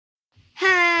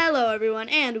everyone,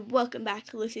 and welcome back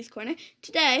to Lucy's Corner.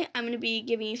 Today, I'm going to be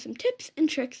giving you some tips and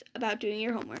tricks about doing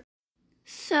your homework.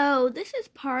 So, this is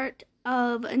part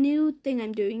of a new thing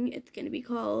I'm doing. It's going to be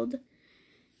called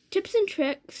Tips and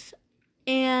Tricks,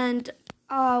 and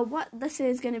what this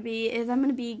is going to be is I'm going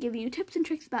to be giving you tips and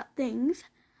tricks about things.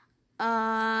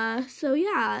 So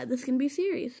yeah, this is going to be a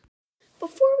series.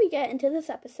 Before we get into this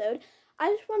episode, I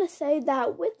just want to say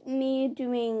that with me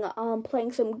doing,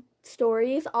 playing some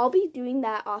stories, I'll be doing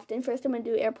that often. First, I'm going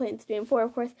to do Airplanes 3 and 4,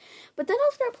 of course, but then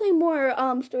I'll start playing more,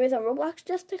 stories on Roblox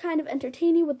just to kind of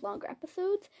entertain you with longer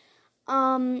episodes.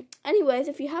 Anyways,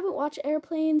 if you haven't watched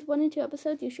Airplanes 1 and 2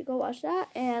 episodes, you should go watch that,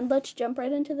 and let's jump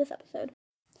right into this episode.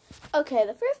 Okay,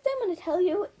 the first thing I'm going to tell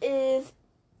you is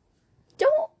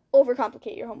don't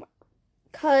overcomplicate your homework,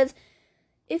 because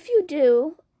if you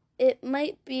do, it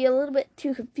might be a little bit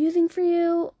too confusing for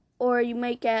you, or you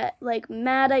might get,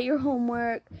 mad at your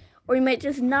homework, or you might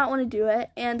just not want to do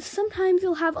it, and sometimes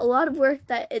you'll have a lot of work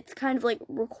that it's kind of,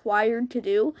 required to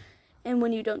do, and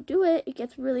when you don't do it, it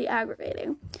gets really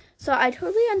aggravating. So I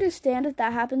totally understand if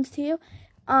that happens to you.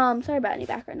 Sorry about any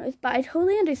background noise, but I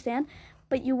totally understand,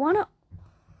 but you want to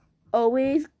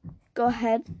always go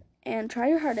ahead and try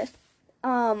your hardest.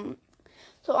 So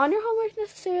on your homework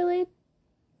necessarily,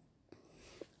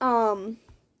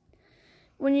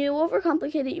 when you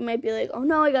overcomplicate it, you might be like, oh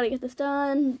no, I gotta get this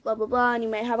done, blah, blah, blah, and you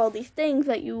might have all these things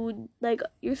that you're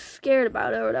scared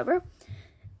about it or whatever.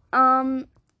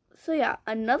 So yeah,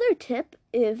 another tip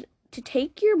is to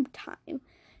take your time,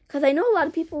 because I know a lot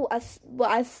of people, I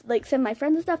send my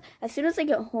friends and stuff, as soon as they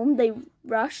get home, they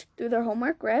rush through their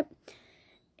homework, right?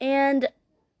 And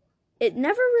it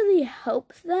never really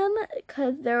helps them,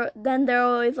 because they're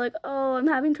always like, oh, I'm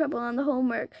having trouble on the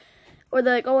homework. Or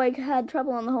they're like, oh, I had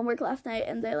trouble on the homework last night,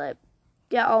 and they,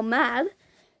 get all mad.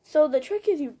 So the trick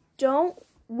is you don't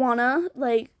want to,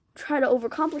 try to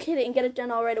overcomplicate it and get it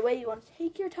done all right away. You want to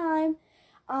take your time,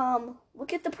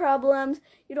 look at the problems.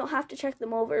 You don't have to check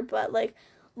them over, but,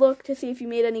 look to see if you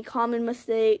made any common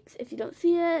mistakes. If you don't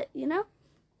see it, you know?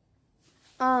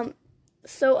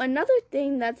 So another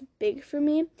thing that's big for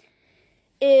me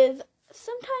is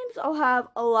sometimes I'll have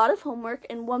a lot of homework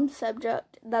in one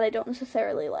subject that I don't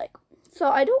necessarily like. So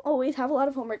I don't always have a lot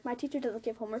of homework. My teacher doesn't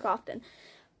give homework often.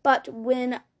 But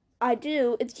when I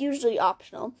do, it's usually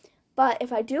optional. But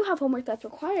if I do have homework that's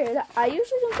required, I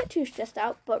usually don't get too stressed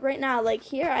out. But right now,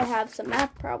 here, I have some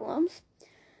math problems.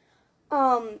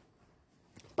 But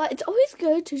it's always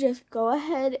good to just go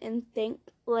ahead and think,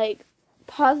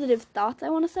 positive thoughts, I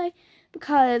want to say.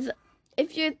 Because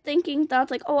if you're thinking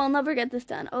thoughts oh, I'll never get this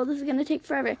done, oh, this is going to take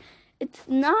forever, it's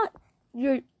not,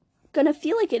 you're going to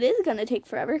feel like it is going to take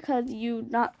forever because you're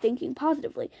not thinking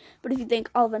positively. But if you think,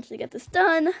 I'll eventually get this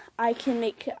done, I can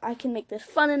make this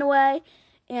fun in a way,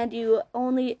 and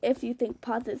if you think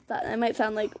positive thoughts, it might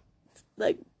sound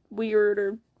like weird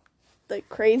or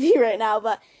crazy right now,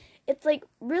 but it's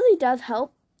really does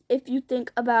help if you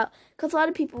think about, because a lot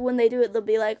of people, when they do it, they'll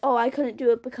be like, oh, I couldn't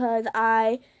do it because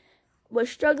I was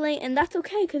struggling, and that's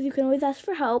okay, because you can always ask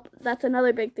for help. That's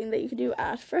another big thing that you can do,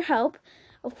 ask for help,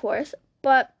 of course,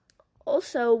 but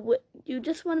also, you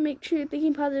just want to make sure you're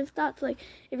thinking positive thoughts. If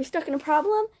you're stuck in a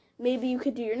problem, maybe you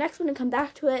could do your next one and come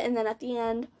back to it, and then at the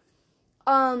end,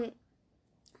 and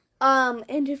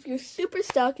if you're super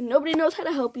stuck and nobody knows how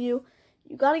to help you,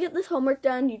 you gotta get this homework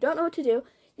done, you don't know what to do,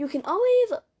 you can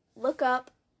always look up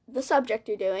the subject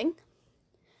you're doing,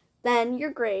 then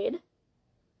your grade,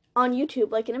 on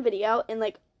YouTube, in a video, in,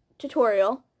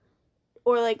 tutorial,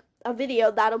 or, a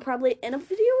video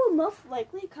will most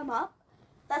likely come up.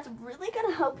 That's really going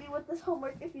to help you with this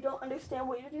homework if you don't understand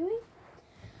what you're doing.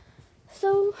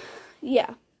 So,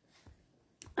 yeah.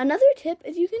 Another tip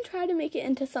is you can try to make it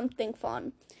into something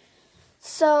fun.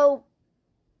 So,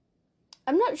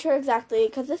 I'm not sure exactly,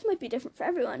 because this might be different for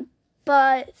everyone,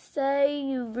 but say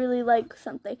you really like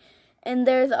something, and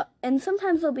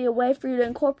sometimes there'll be a way for you to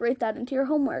incorporate that into your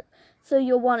homework. So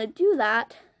you'll want to do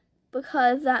that,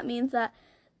 because that means that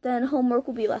then homework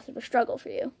will be less of a struggle for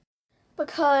you.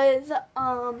 Because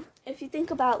if you think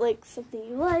about something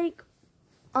you like,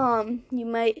 you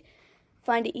might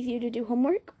find it easier to do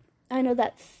homework. I know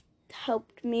that's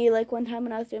helped me one time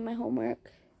when I was doing my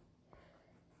homework.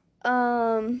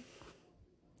 But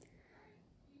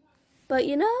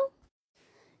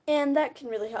and that can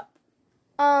really help.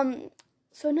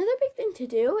 So another big thing to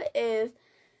do is,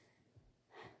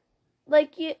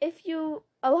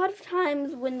 a lot of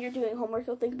times when you're doing homework,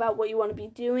 you'll think about what you want to be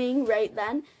doing right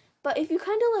then. But if you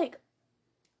kind of,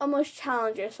 almost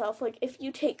challenge yourself, if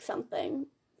you take something,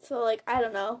 so, I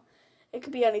don't know, it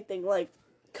could be anything,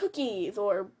 cookies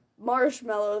or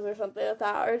marshmallows or something like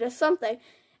that, or just something,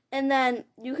 And then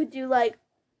you could do like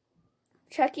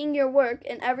checking your work,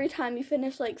 and every time you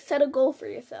finish, like set a goal for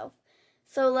yourself.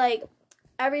 So like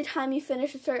every time you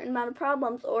finish a certain amount of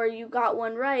problems, or you got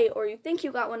one right, or you think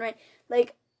you got one right,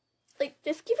 like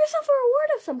just give yourself a reward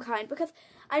of some kind, because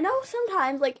I know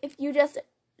sometimes like if you just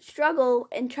struggle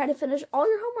and try to finish all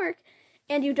your homework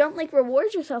and you don't like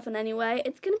reward yourself in any way,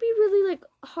 it's going to be really like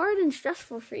hard and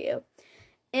stressful for you.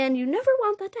 And you never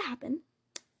want that to happen.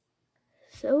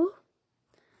 So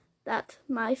that's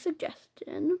my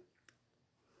suggestion.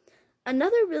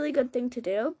 Another really good thing to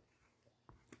do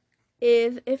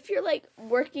is if you're like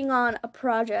working on a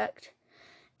project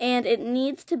and it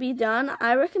needs to be done,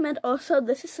 I recommend also,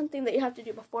 this is something that you have to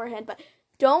do beforehand, but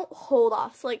don't hold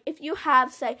off. So like if you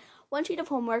have, say, one sheet of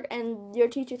homework and your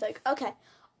teacher's like, okay,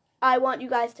 I want you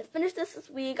guys to finish this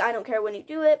week. I don't care when you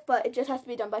do it, but it just has to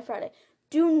be done by Friday.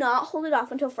 Do not hold it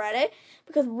off until Friday,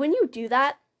 because when you do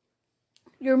that,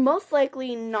 you're most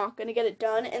likely not going to get it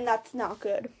done, and that's not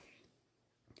good.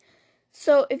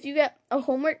 So if you get a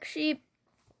homework sheet,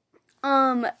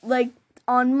 like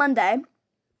on Monday,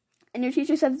 and your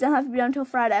teacher says it doesn't have to be done until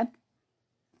Friday,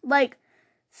 like,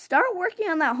 start working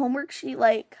on that homework sheet,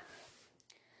 like,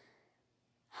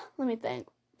 let me think.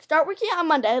 Start working on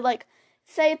Monday, like,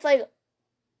 say it's like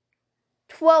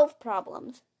 12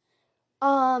 problems.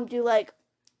 Do like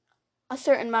a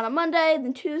certain amount on Monday,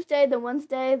 then Tuesday, then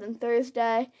Wednesday, then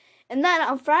Thursday, and then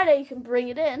on Friday you can bring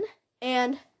it in,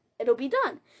 and it'll be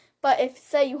done. But if,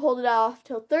 say, you hold it off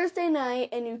till Thursday night,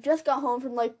 and you just got home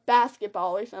from, like,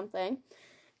 basketball or something,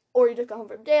 or you just got home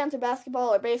from dance or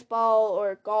basketball or baseball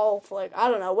or golf, like, I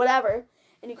don't know, whatever,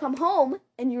 and you come home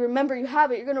and you remember you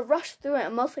have it, you're going to rush through it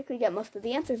and most likely get most of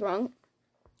the answers wrong,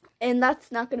 and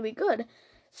that's not going to be good.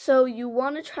 So you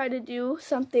want to try to do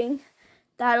something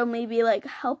that'll maybe, like,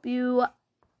 help you,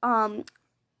 so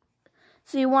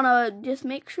you want to just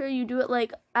make sure you do it,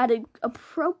 like, at an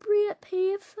appropriate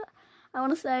pace, I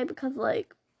want to say, because,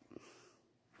 like,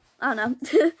 I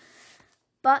don't know,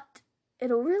 but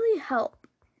it'll really help.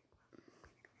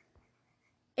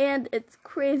 And it's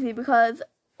crazy because,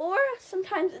 or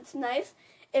sometimes it's nice,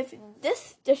 if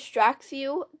this distracts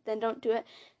you, then don't do it.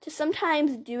 To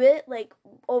sometimes do it like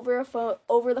over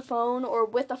the phone, or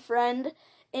with a friend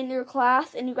in your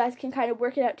class, and you guys can kind of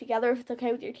work it out together if it's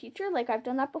okay with your teacher. Like, I've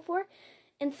done that before.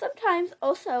 And sometimes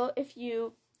also,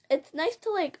 it's nice to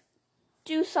like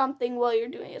do something while you're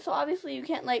doing it. So obviously you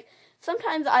can't, like,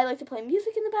 sometimes I like to play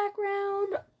music in the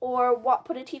background, or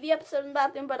put a TV episode in the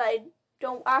bathroom, but I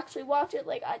don't actually watch it.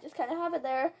 Like, I just kind of have it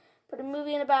there, put a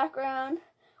movie in the background,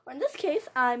 or in this case,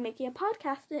 I'm making a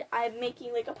podcast. I'm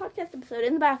making like a podcast episode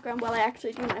in the background while I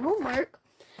actually do my homework.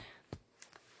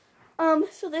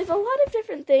 So there's a lot of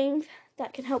different things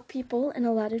that can help people in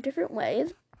a lot of different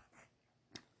ways.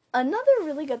 Another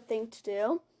really good thing to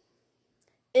do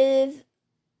is,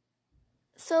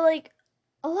 so like,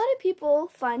 a lot of people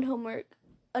find homework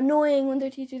annoying when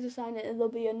their teachers assign it, and they'll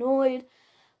be annoyed.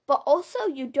 But also,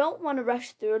 you don't want to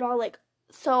rush through it all. Like,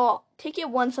 so take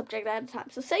it one subject at a time.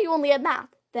 So say you only had math,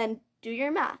 then do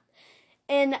your math.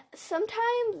 And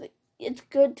sometimes it's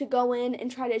good to go in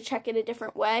and try to check it a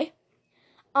different way.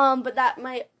 But that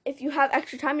might, if you have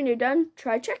extra time and you're done,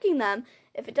 try checking them.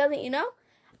 If it doesn't,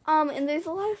 and there's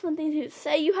a lot of fun things to do.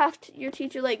 Say you have to, your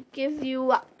teacher, like, gives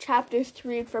you chapters to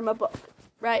read from a book,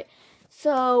 right?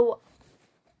 So,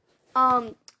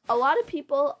 a lot of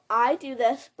people, I do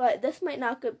this, but this might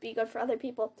not be good for other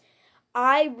people.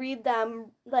 I read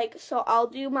them, like, so I'll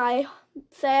do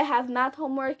say I have math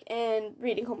homework and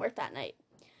reading homework that night.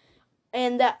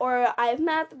 Or I have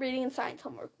math, reading, and science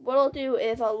homework. What I'll do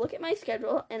is I'll look at my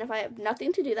schedule, and if I have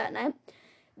nothing to do that night,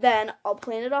 then I'll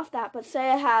plan it off that. But say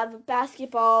I have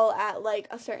basketball at, like,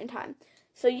 a certain time.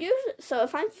 So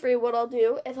if I'm free, what I'll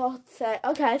do is I'll say,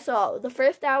 okay, so the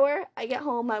first hour I get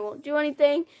home, I won't do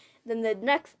anything. Then the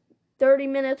next 30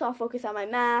 minutes, I'll focus on my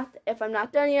math. If I'm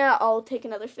not done yet, I'll take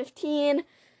another 15.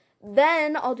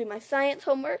 Then I'll do my science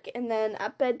homework, and then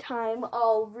at bedtime,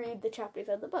 I'll read the chapters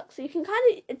of the book. So you can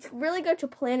it's really good to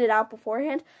plan it out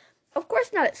beforehand. Of course,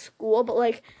 not at school, but,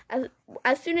 like,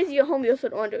 as soon as you get home, you also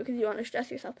don't want to do it because you want to stress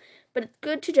yourself. But it's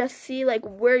good to just see, like,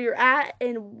 where you're at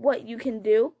and what you can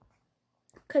do,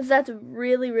 because that's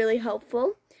really, really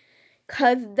helpful.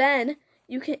 Because then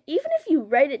you can, even if you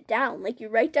write it down, like, you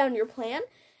write down your plan,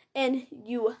 and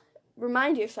you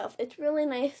remind yourself, it's really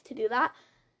nice to do that.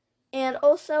 And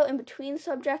also, in between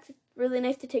subjects, it's really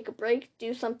nice to take a break,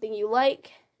 do something you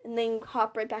like, and then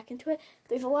hop right back into it.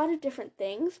 There's a lot of different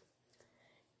things.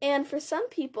 And for some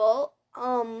people,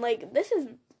 like, this is,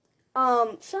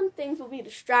 some things will be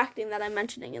distracting that I'm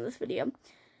mentioning in this video.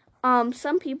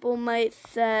 Some people might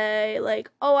say, like,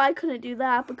 oh, I couldn't do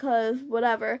that because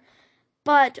whatever.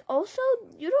 But also,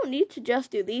 you don't need to just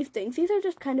do these things. These are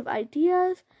just kind of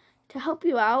ideas to help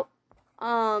you out.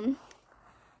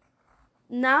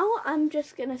 Now I'm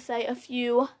just going to say a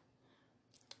few,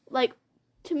 like,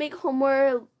 to make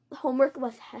homework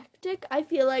less hectic. I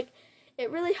feel like it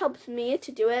really helps me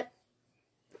to do it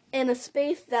in a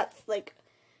space that's, like,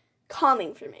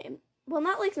 calming for me. Well,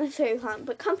 not like necessarily calm,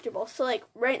 but comfortable. So like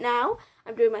right now,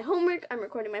 I'm doing my homework, I'm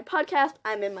recording my podcast,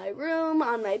 I'm in my room,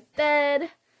 on my bed,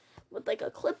 with like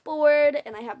a clipboard,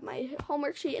 and I have my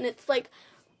homework sheet, and it's like,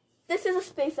 this is a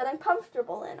space that I'm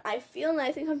comfortable in. I feel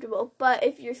nice and comfortable. But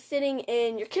if you're sitting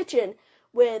in your kitchen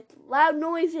with loud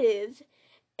noises,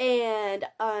 and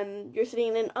you're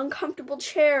sitting in an uncomfortable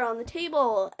chair on the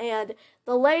table, and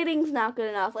the lighting's not good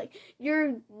enough, like,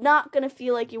 you're not going to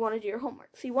feel like you want to do your homework.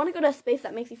 So you want to go to a space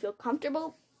that makes you feel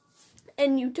comfortable,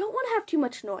 and you don't want to have too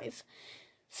much noise.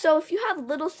 So if you have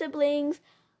little siblings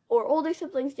or older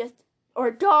siblings, or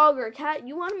a dog or a cat,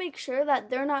 you want to make sure that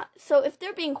they're not, so if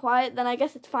they're being quiet, then I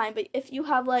guess it's fine. But if you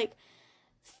have like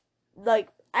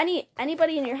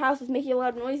anybody in your house is making a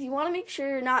loud noise, you want to make sure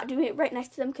you're not doing it right next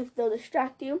to them because they'll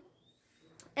distract you.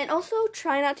 And also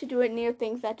try not to do it near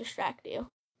things that distract you.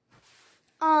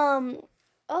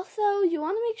 Also, you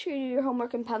want to make sure you do your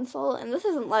homework in pencil, and this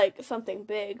isn't like something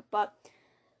big, but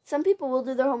some people will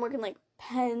do their homework in like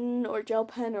pen or gel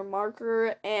pen or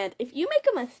marker, and if you make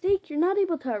a mistake, you're not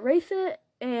able to erase it,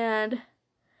 and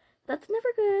that's never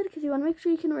good because you want to make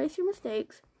sure you can erase your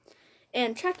mistakes,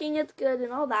 and checking it's good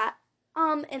and all that.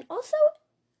 And also,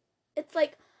 it's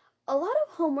like a lot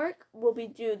of homework will be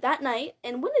due that night,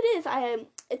 and when it is,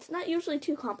 it's not usually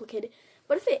too complicated.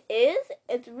 But if it is,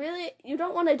 it's really, you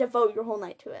don't want to devote your whole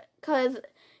night to it, because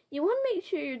you want to make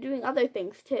sure you're doing other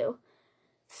things too.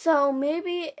 So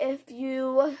maybe if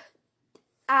you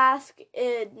ask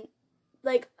in,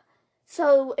 like,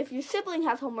 so if your sibling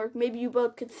has homework, maybe you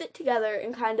both could sit together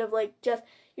and kind of like just,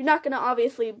 you're not going to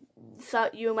obviously, so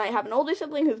you might have an older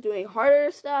sibling who's doing harder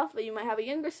stuff, but you might have a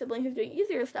younger sibling who's doing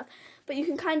easier stuff, but you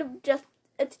can kind of just,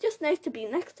 it's just nice to be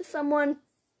next to someone,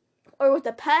 or with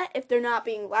a pet if they're not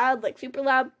being loud, like super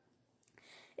loud,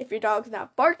 if your dog's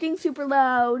not barking super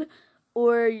loud,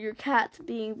 or your cat's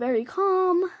being very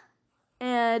calm,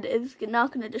 and is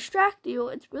not going to distract you.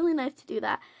 It's really nice to do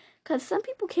that, because some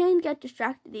people can get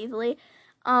distracted easily,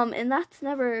 and that's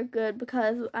never good,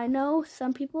 because I know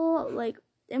some people, like,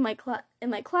 in my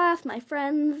class, my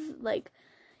friends, like,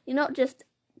 just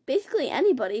basically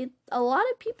anybody, a lot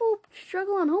of people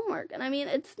struggle on homework, and I mean,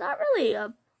 it's not really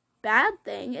a bad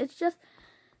thing, it's just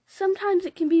sometimes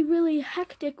it can be really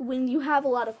hectic when you have a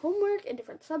lot of homework in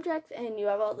different subjects, and you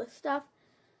have all this stuff.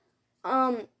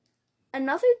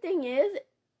 Another thing is,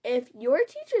 if your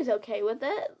teacher is okay with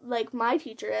it, like my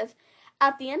teacher is,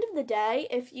 at the end of the day,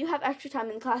 if you have extra time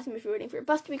in the classroom, if you're waiting for your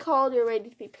bus to be called, you're ready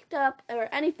to be picked up, or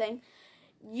anything,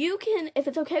 you can, if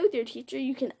it's okay with your teacher,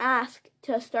 you can ask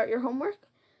to start your homework.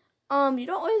 You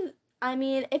don't always,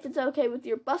 if it's okay with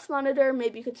your bus monitor,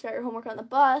 maybe you could start your homework on the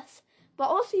bus, but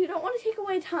also you don't want to take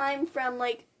away time from,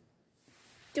 like,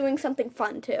 doing something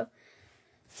fun, too.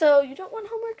 So you don't want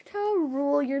homework to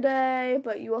rule your day,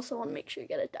 but you also want to make sure you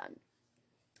get it done.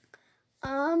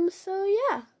 So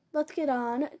yeah, let's get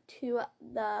on to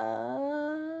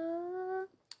the...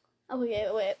 Okay,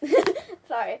 wait.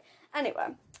 Sorry.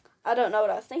 Anyway, I don't know what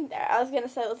I was thinking there. I was going to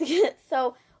say, let's get...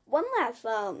 So, one last,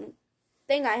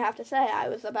 thing I have to say. I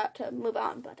was about to move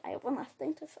on, but I have one last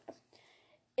thing to say.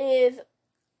 Is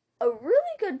a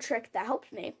really good trick that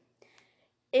helps me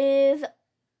is...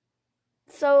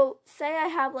 So, say I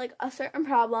have, like, a certain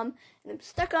problem, and I'm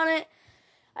stuck on it.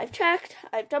 I've checked,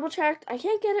 I've double-checked, I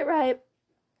can't get it right.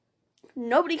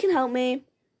 Nobody can help me,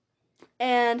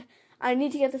 and I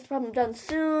need to get this problem done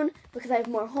soon because I have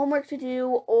more homework to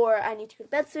do, or I need to go to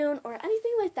bed soon, or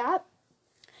anything like that.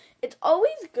 It's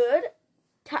always good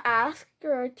to ask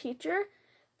your teacher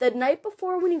the night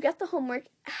before when you get the homework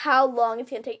how long it's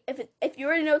going to take. If you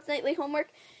already know it's nightly homework,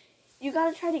 you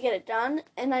gotta try to get it done.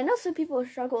 And I know some people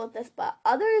struggle with this, but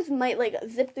others might, like,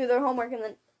 zip through their homework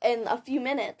in a few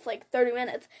minutes, like 30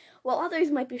 minutes, while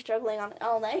others might be struggling on it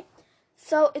all night.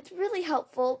 So it's really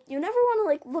helpful. You never want to,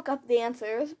 like, look up the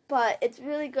answers, but it's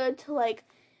really good to, like,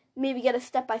 maybe get a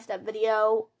step-by-step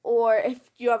video, or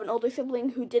if you have an older sibling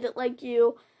who did it like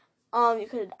you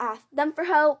could ask them for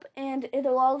help, and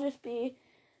it'll all just be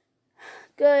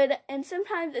good. And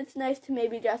sometimes it's nice to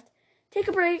maybe just take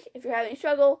a break if you're having a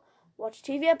struggle, watch a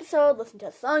TV episode, listen to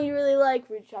a song you really like,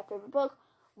 read a chapter of a book,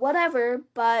 whatever,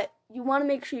 but you want to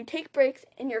make sure you take breaks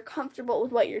and you're comfortable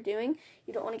with what you're doing.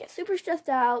 You don't want to get super stressed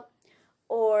out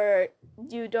or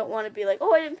you don't want to be like,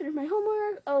 oh, I didn't finish my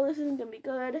homework, oh, this isn't going to be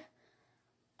good.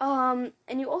 And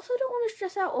you also don't want to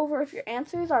stress out over if your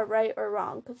answers are right or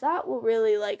wrong, because that will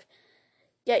really, like,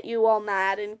 get you all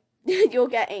mad and you'll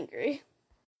get angry.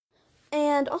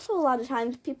 And also, a lot of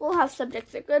times, people have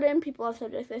subjects they're good in, people have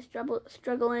subjects they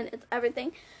struggle in, it's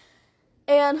everything.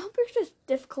 And homework's just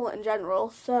difficult in general,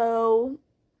 so,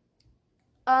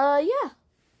 yeah.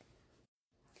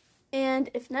 And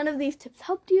if none of these tips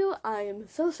helped you, I am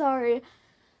so sorry.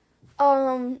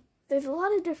 There's a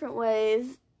lot of different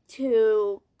ways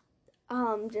to,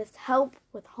 just help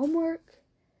with homework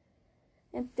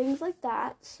and things like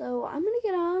that. So I'm going to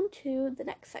get on to the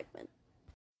next segment.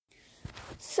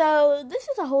 So this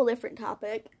is a whole different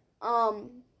topic.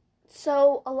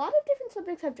 So a lot of different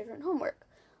subjects have different homework.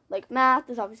 Like math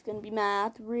is obviously going to be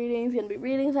math, reading is going to be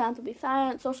reading, science will be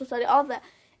science, social study, all of that.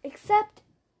 Except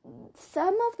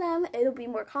some of them it'll be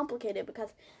more complicated because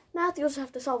math you also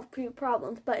have to solve a few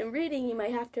problems, but in reading you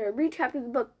might have to read chapters of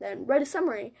the book, then write a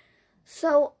summary.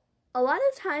 So a lot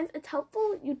of times it's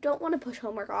helpful, you don't want to push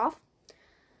homework off,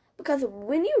 because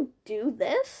when you do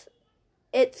this,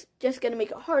 it's just going to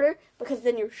make it harder, because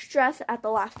then you're stressed at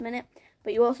the last minute,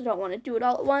 but you also don't want to do it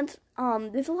all at once.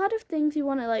 There's a lot of things you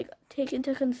want to, like, take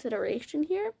into consideration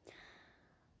here.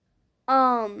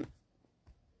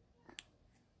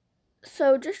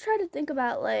 So just try to think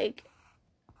about, like,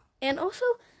 and also,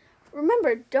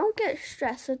 remember, don't get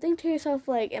stressed. So think to yourself,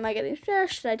 like, am I getting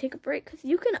stressed? Should I take a break? Because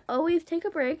you can always take a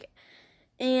break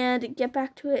and get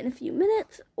back to it in a few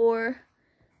minutes, or,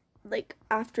 like,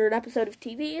 after an episode of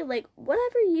TV. Like,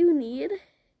 whatever you need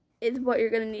is what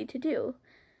you're going to need to do.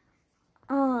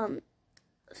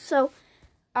 So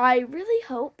I really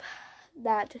hope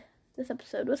that this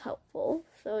episode was helpful.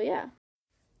 So, yeah.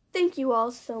 Thank you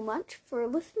all so much for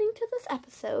listening to this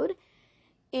episode,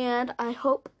 and I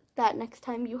hope that next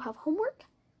time you have homework,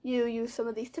 you use some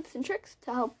of these tips and tricks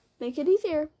to help make it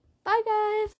easier. Bye,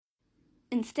 guys!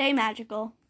 And stay magical.